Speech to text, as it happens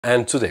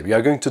And today we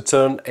are going to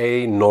turn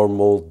a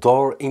normal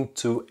door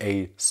into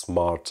a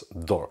smart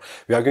door.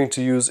 We are going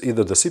to use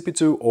either the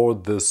CP2 or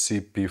the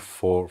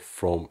CP4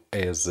 from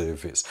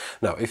EZVIZ.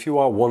 Now, if you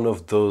are one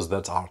of those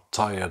that are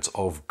tired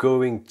of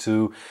going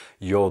to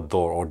your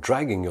door or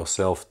dragging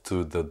yourself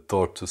to the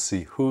door to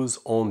see who's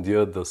on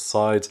the other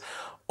side,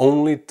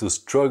 only to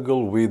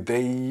struggle with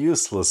a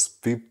useless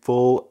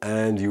people,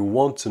 and you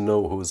want to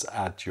know who's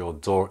at your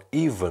door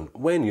even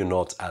when you're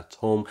not at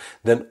home,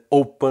 then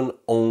open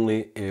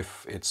only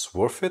if it's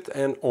worth it.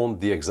 And on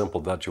the example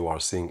that you are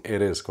seeing,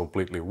 it is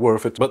completely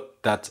worth it. But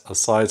that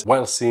aside,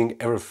 while seeing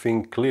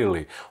everything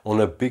clearly on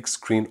a big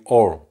screen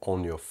or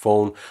on your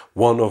phone,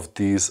 one of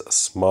these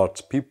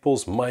smart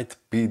peoples might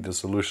be the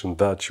solution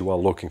that you are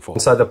looking for.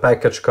 Inside the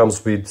package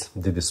comes with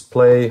the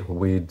display,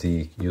 with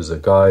the user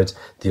guide,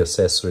 the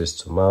accessories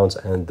to mount,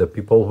 and the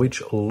people,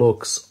 which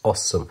looks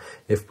awesome.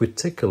 If we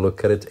take a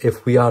look at it,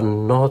 if we are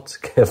not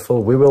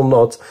careful, we will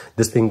not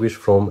distinguish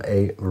from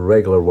a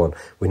regular one.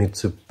 We need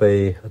to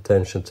pay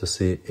attention to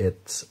see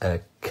it's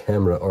a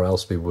camera, or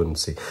else we wouldn't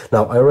see.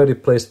 Now, I already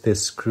placed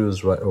these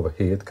screws right over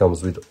here. It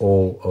comes with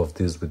all of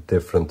these with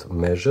different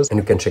measures, and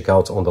you can check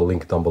out on the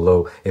link down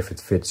below if it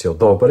fits your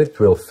door, but it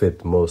will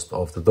fit most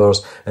of the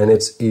doors. And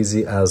it's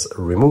easy as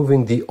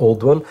removing the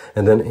old one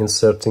and then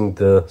inserting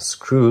the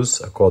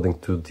screws according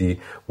to the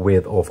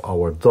width of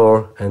our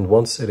door. And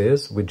once it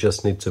is, we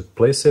just need to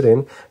place it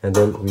in, and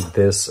then with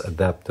this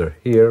adapter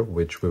here,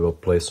 which we will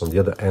place on the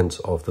other end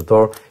of the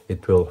door,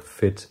 it will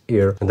fit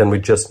here, and then we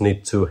just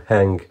need to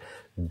hang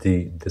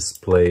the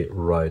display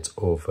right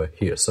over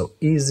here. So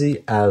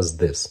easy as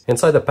this.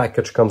 Inside the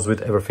package comes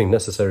with everything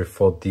necessary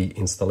for the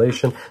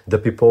installation. The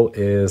people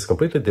is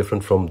completely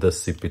different from the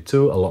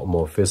CP2, a lot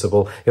more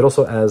visible. It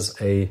also has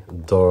a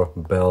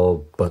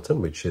doorbell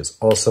button, which is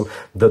awesome.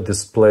 The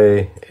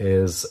display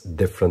is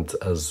different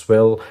as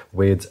well,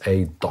 with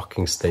a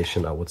docking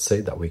station, I would say,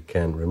 that we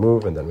can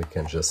remove, and then we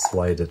can just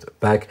slide it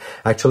back.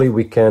 Actually,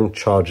 we can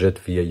charge it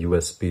via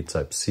USB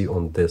Type-C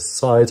on this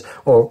side,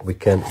 or we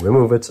can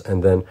remove it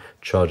and then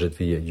charge it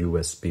via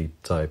USB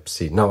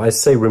Type-C. Now, I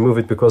say remove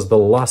it because the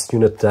last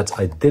unit that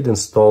I did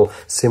install,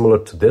 similar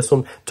to this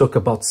one, took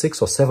about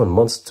 6 or 7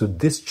 months to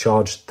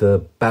discharge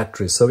the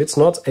battery. So it's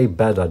not a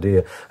bad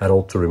idea at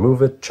all to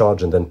remove it,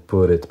 charge, and then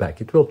put it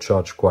back. It will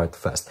charge quite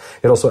fast.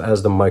 It also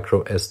has the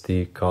micro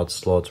SD card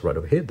slot right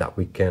over here that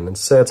we can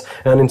insert.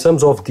 And in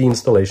terms of the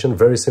installation,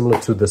 very similar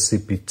to the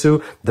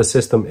CP2, the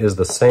system is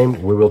the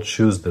same. We will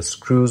choose the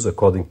screws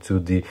according to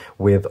the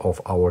width of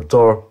our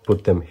door,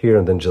 put them here,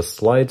 and then just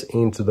slide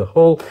into the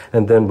hole,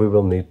 and then we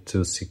will need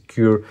to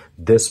secure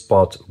this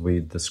part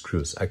with the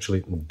screws,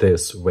 actually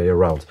this way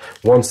around.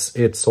 Once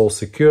it's all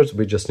secured,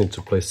 we just need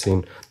to place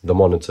in the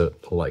monitor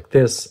like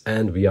this,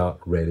 and we are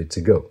ready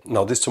to go.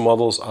 Now, these two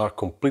models are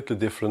completely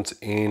different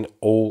in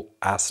all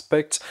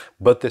aspects,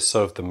 but they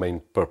serve the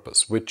main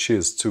purpose, which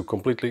is to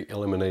completely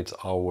eliminate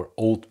our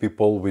old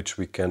people, which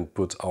we can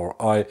put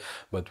our eye,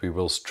 but we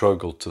will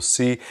struggle to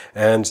see.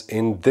 And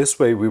in this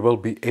way, we will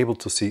be able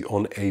to see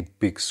on a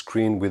big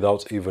screen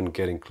without even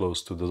getting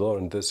close to the door,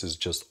 and this is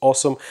just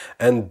awesome.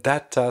 And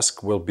that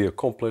task will be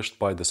accomplished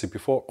by the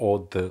CP4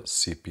 or the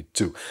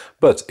CP2.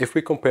 But if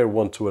we compare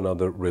one to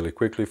another really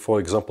quickly, for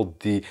example,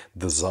 the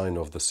design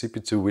of the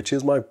CP2, which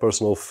is my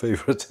personal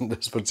favorite in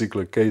this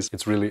particular case,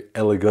 it's really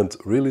elegant,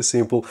 really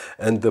simple,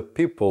 and the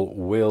people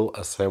will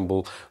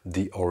assemble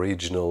the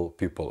original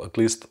people, at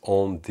least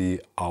on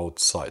the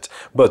outside.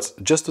 But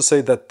just to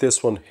say that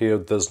this one here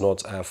does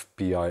not have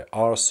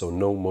PIR, so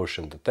no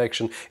motion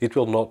detection. It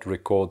will not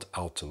record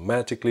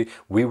automatically.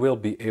 We will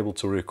be able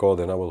to record,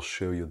 and I will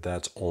show you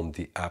that on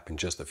the app in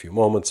just a few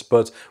moments,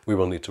 but we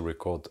will need to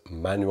record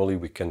manually.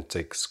 We can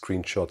take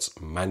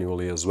screenshots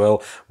manually as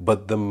well,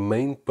 but the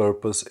main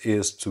purpose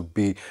is to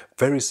be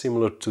very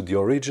similar to the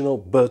original,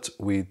 but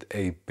with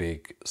a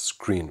big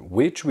screen,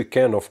 which we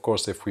can, of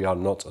course, if we are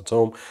not at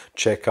home,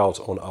 check out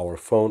on our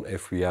phone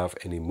if we have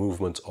any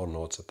movement or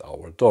not at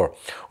our door.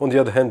 On the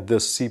other hand, the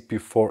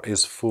CP4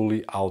 is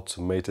fully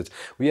automated.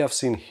 We have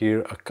seen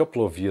here a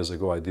couple of years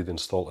ago, I did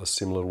install a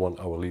similar one.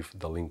 I will leave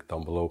the link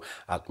down below,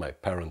 at my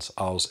parents'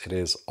 house. It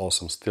is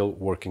awesome, still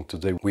working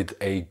today with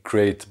a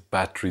great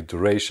battery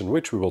duration,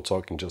 which we will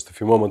talk in just a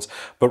few moments.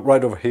 But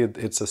right over here,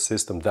 it's a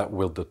system that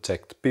will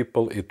detect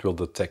people, it will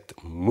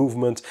detect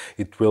movement,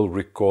 it will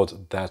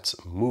record that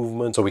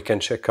movement, so we can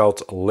check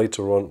out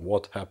later on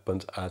what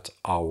happened at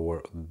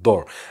our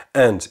door.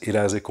 And it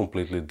has a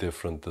completely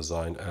different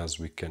design, as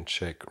we can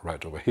check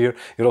right over here.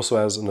 It also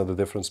has another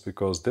difference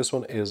because this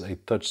one is a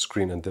touch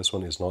screen and this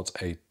one is not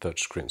a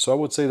touch screen. So I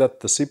would say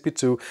that the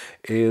CP2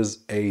 is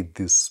a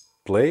display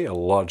display, a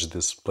large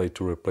display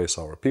to replace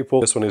our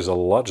people. This one is a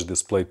large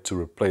display to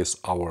replace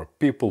our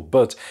people,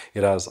 but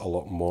it has a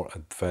lot more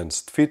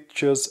advanced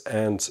features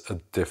and a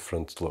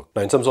different look.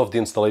 Now, in terms of the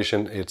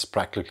installation, it's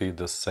practically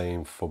the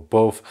same for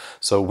both.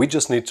 So we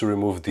just need to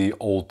remove the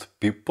old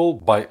people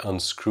by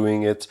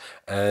unscrewing it,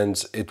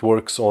 and it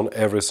works on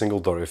every single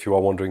door. If you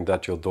are wondering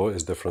that your door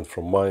is different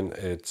from mine,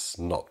 it's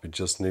not. We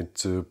just need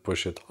to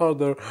push it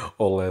harder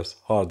or less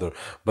harder,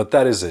 but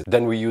that is it.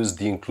 Then we use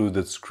the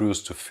included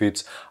screws to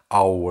fit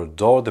our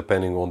door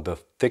depending on the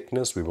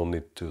thickness. We will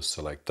need to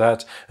select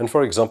that, and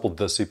for example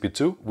the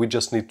CP2, we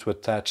just need to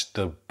attach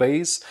the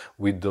base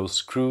with those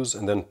screws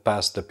and then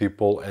pass the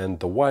people and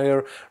the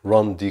wire,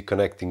 run the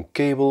connecting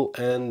cable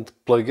and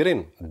plug it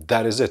in.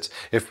 That is it.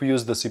 If we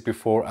use the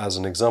CP4 as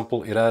an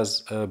example, it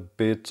has a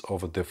bit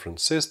of a different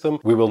system.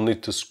 We will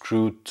need to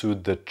screw to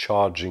the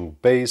charging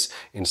base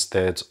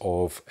instead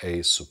of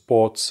a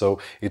support, so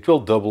it will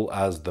double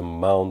as the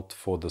mount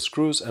for the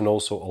screws and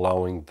also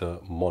allowing the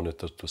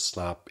monitor to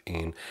snap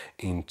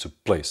into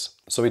place.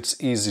 So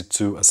it's easy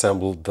to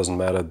assemble, doesn't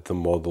matter the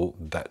model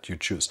that you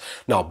choose.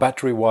 Now,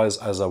 battery wise,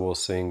 as I was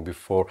saying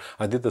before,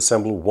 I did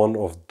assemble one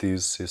of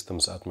these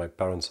systems at my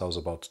parents' house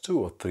about 2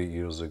 or 3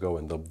 years ago,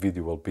 and the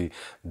video will be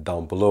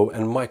down below.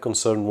 And my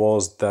concern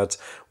was that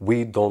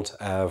we don't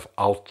have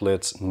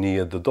outlets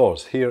near the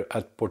doors. Here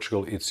at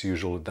Portugal, it's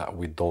usually that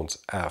we don't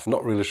have.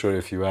 Not really sure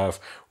if you have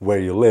where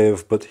you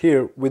live, but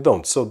here we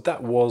don't. So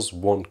that was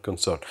one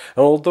concern.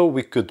 And although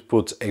we could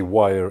put a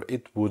wire,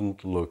 it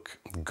wouldn't look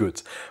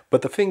good.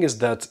 But the thing is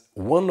that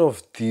one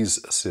of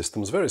these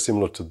systems, very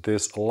similar to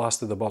this,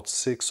 lasted about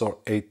 6 or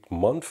 8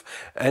 months,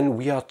 and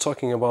we are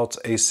talking about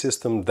a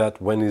system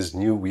that when it's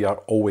new we are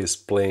always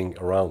playing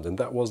around, and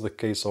that was the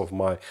case of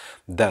my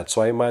dad.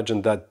 So I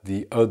imagine that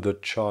the other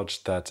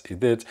charge that he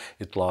did,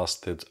 it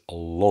lasted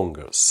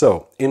longer.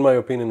 So in my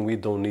opinion, we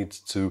don't need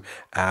to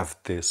have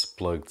this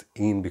plugged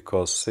in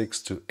because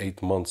 6 to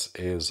 8 months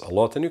is a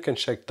lot, and you can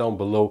check down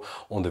below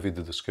on the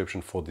video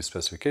description for the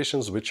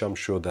specifications, which I'm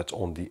sure that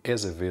on the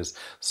EZVIZ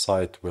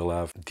site will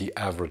have the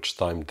average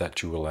time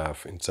that you will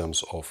have in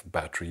terms of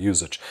battery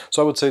usage.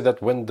 So I would say that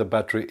when the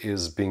battery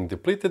is being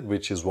depleted,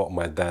 which is what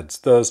my dad's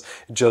does,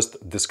 it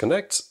just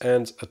disconnects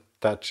and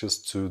attaches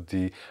to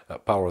the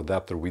power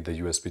adapter with the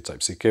USB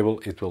Type-C cable.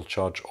 It will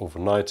charge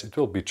overnight. It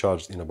will be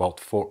charged in about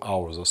 4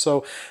 hours or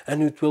so,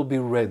 and it will be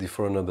ready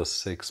for another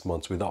 6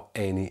 months without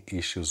any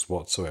issues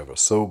whatsoever.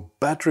 So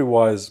battery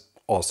wise,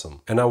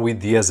 awesome. And now with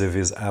the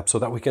EZVIZ app, so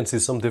that we can see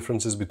some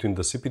differences between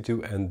the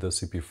CP2 and the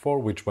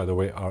CP4, which by the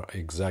way are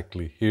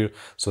exactly here,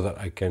 so that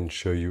I can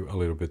show you a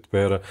little bit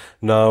better.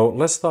 Now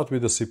let's start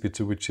with the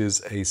CP2, which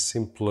is a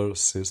simpler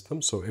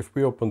system. So if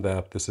we open the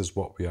app, this is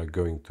what we are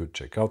going to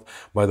check out.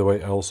 By the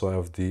way, I also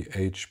have the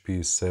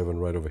HP7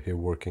 right over here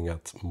working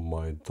at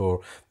my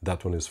door.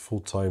 That one is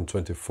full-time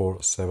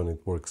 24/7.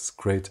 It works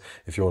great.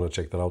 If you want to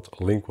check that out,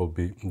 link will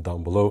be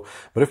down below.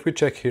 But if we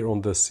check here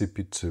on the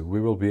CP2,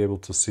 we will be able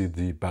to see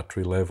the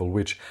battery level,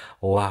 which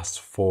lasts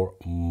for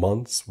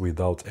months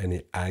without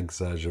any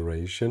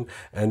exaggeration,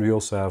 and we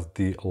also have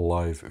the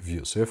live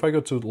view. So if I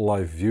go to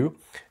live view,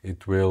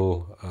 it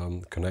will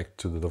connect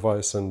to the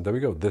device, and there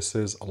we go. This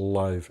is a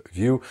live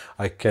view.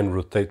 I can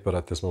rotate, but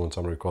at this moment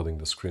I'm recording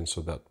the screen,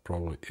 so that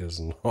probably is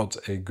not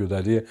a good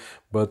idea,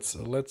 but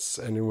let's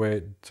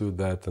anyway do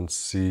that and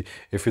see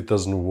if it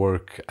doesn't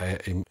work.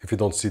 If you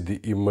don't see the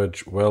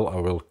image well, I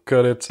will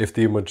cut it.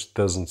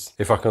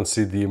 If I can't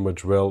see the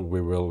image well, we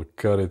will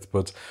cut it.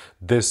 But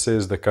this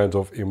is the kind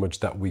of image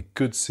that we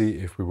could see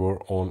if we were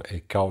on a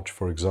couch,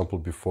 for example,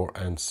 before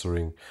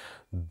answering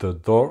the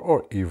door,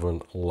 or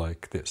even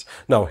like this.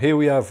 Now here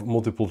we have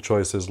multiple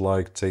choices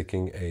like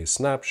taking a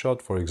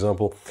snapshot. For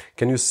example,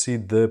 can you see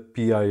the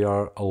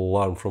PIR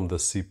alarm from the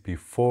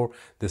CP4?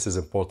 This is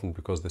important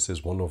because this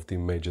is one of the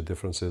major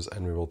differences,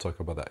 and we will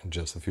talk about that in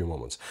just a few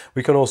moments.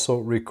 We can also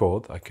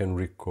record. I can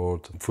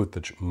record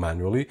footage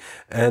manually,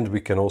 and we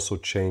can also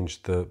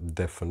change the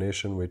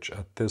definition, which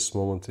at this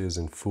moment is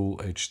in full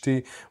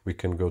HD. We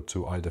can go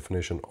to high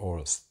definition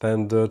or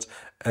standard,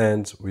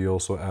 and we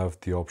also have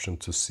the option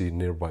to see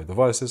nearby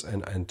devices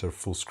and enter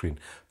full screen.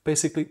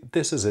 Basically,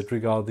 this is it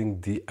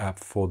regarding the app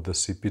for the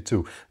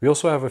CP2. We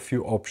also have a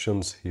few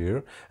options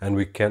here, and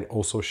we can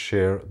also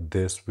share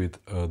this with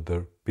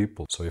other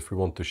people. So if we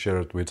want to share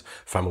it with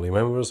family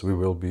members, we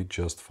will be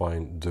just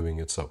fine doing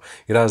it. So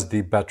it has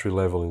the battery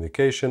level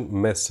indication,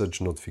 message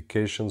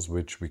notifications,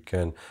 which we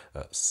can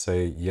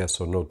say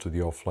yes or no to the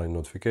offline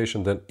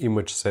notification, then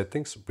image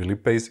settings, really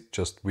basic,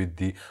 just with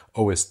the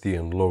OST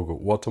and logo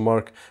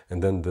watermark,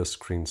 and then the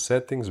screen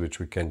settings, which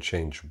we can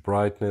change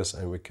brightness,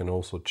 and we can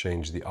also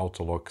change the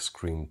auto lock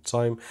screen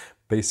time.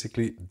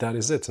 Basically, that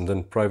is it. And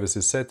then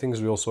privacy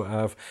settings, we also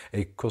have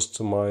a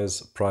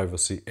customized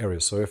privacy area.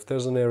 So if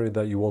there's an area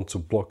that you want to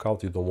block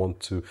out, you don't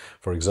want to,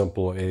 for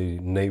example, a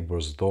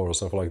neighbor's door or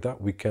something like that,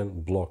 we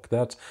can block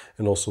that,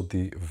 and also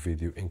the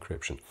video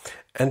encryption.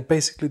 And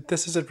basically,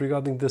 this is it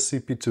regarding the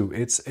CP2.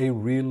 It's a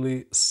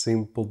really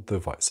simple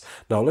device.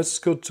 Now let's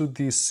go to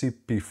the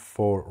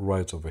CP4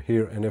 right over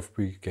here, and if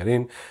we get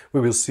in,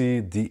 we will see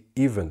the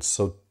events.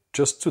 So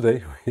just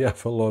today we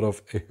have a lot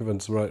of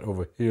events right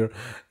over here,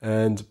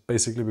 and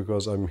basically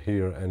because I'm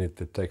here and it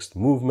detects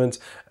movement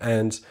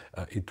and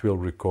it will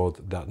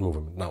record that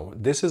movement. Now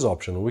this is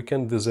optional, we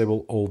can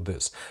disable all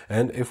this,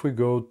 and if we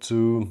go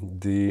to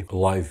the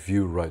live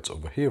view right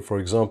over here, for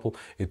example,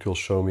 it will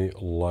show me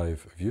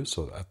live view,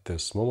 so at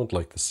this moment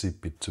like the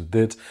CP2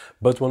 did.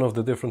 But one of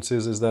the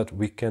differences is that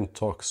we can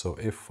talk. So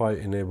if I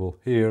enable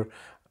here,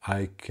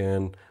 I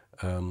can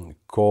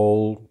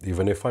call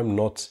even if I'm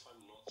not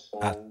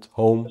at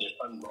home.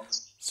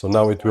 So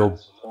now it will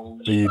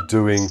be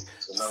doing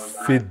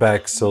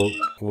feedback. So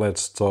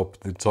let's stop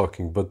the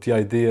talking. But the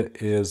idea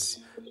is,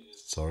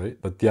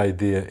 but the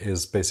idea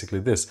is basically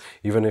this.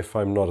 Even if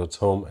I'm not at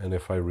home and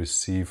if I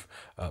receive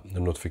a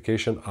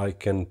notification, I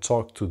can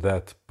talk to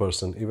that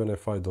person even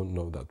if I don't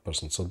know that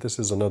person. So this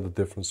is another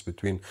difference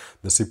between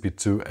the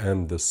CP2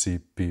 and the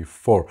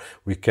CP4.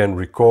 We can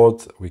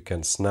record, we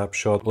can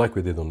snapshot like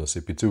we did on the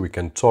CP2, we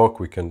can talk,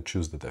 we can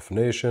choose the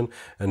definition,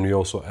 and we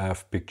also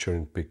have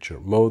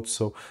picture-in-picture mode.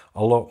 So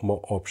a lot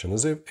more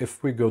options.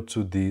 If we go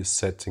to the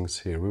settings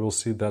here, we will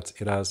see that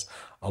it has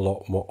a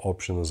lot more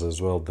options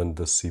as well than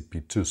the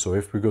CP2. So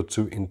if we go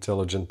to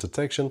intelligent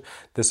detection,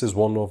 this is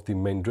one of the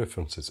main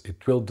differences.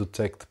 It will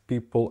detect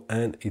people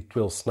and it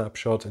will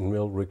snapshot and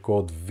will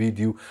record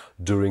video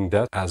during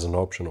that as an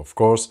option, of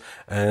course.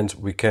 And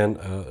we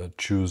can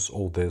choose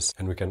all this,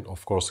 and we can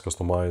of course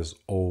customize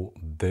all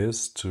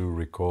this to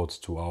record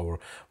to our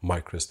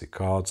microSD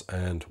cards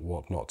and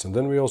whatnot. And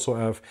then we also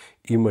have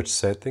image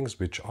settings,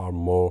 which are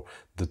more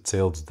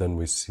detailed than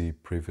we see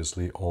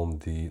previously on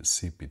the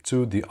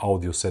CP2, the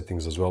audio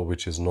settings as well,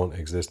 which is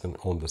non-existent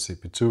on the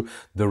CP2,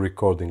 the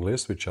recording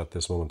list, which at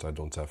this moment I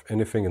don't have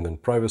anything, and then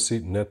privacy,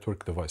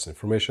 network, device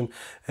information,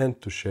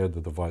 and to share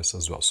the device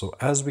as well. So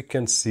as we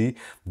can see,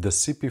 the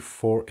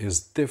CP4 is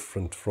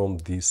different from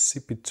the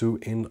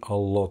CP2 in a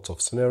lot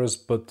of scenarios,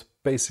 but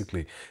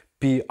basically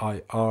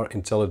PIR,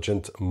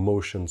 intelligent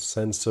motion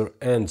sensor,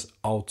 and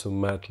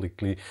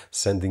automatically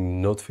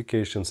sending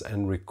notifications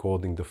and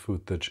recording the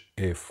footage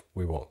if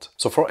we want.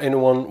 So for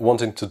anyone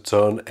wanting to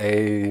turn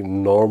a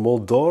normal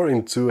door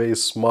into a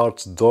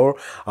smart door,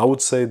 I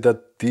would say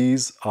that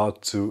these are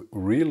two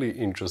really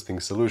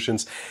interesting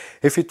solutions.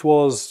 If it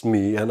was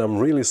me, and I'm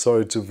really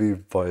sorry to be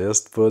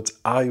biased, but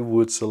I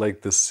would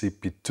select the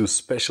CP2,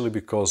 especially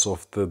because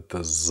of the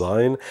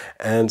design,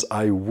 and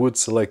I would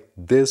select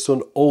this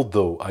one,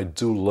 although I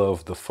do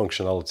love the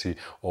functionality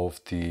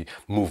of the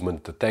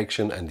movement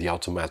detection and the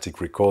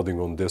automatic recording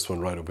on this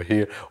one right over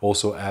here.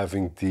 Also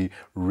having the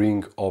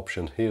ring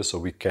option here, so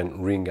we can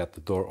ring at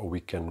the door or we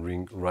can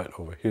ring right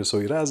over here. So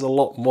it has a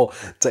lot more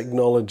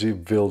technology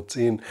built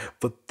in,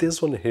 but this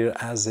one here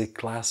has a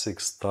classic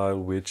style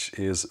which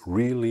is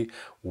really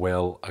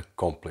well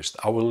accomplished.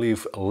 I will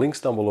leave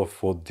links down below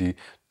for the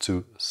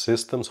two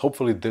systems.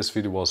 Hopefully this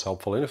video was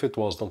helpful, and if it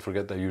was, don't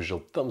forget the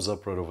usual thumbs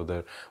up right over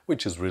there,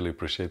 which is really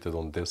appreciated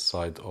on this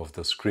side of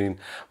the screen.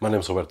 My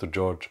name is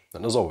Roberto,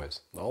 and as always,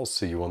 I'll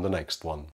see you on the next one.